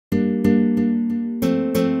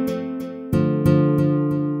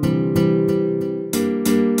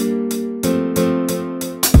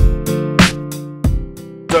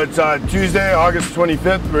it's Tuesday, August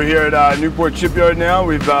 25th. We're here at Newport Shipyard now.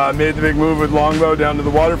 We've made the big move with Longbow down to the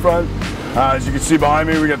waterfront. As you can see behind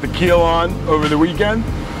me, we got the keel on over the weekend.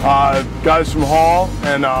 Guys from Hall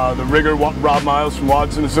and the rigger Rob Miles from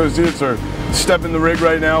Watson Associates are stepping the rig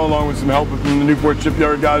right now, along with some help from the Newport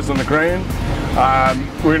Shipyard guys on the crane.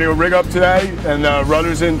 We're gonna go rig up today and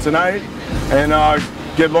rudders in tonight, and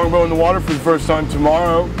get Longbow in the water for the first time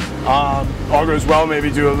tomorrow. All goes well,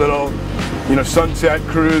 maybe do a little, sunset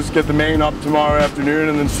cruise, get the main up tomorrow afternoon,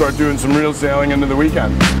 and then start doing some real sailing into the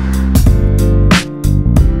weekend.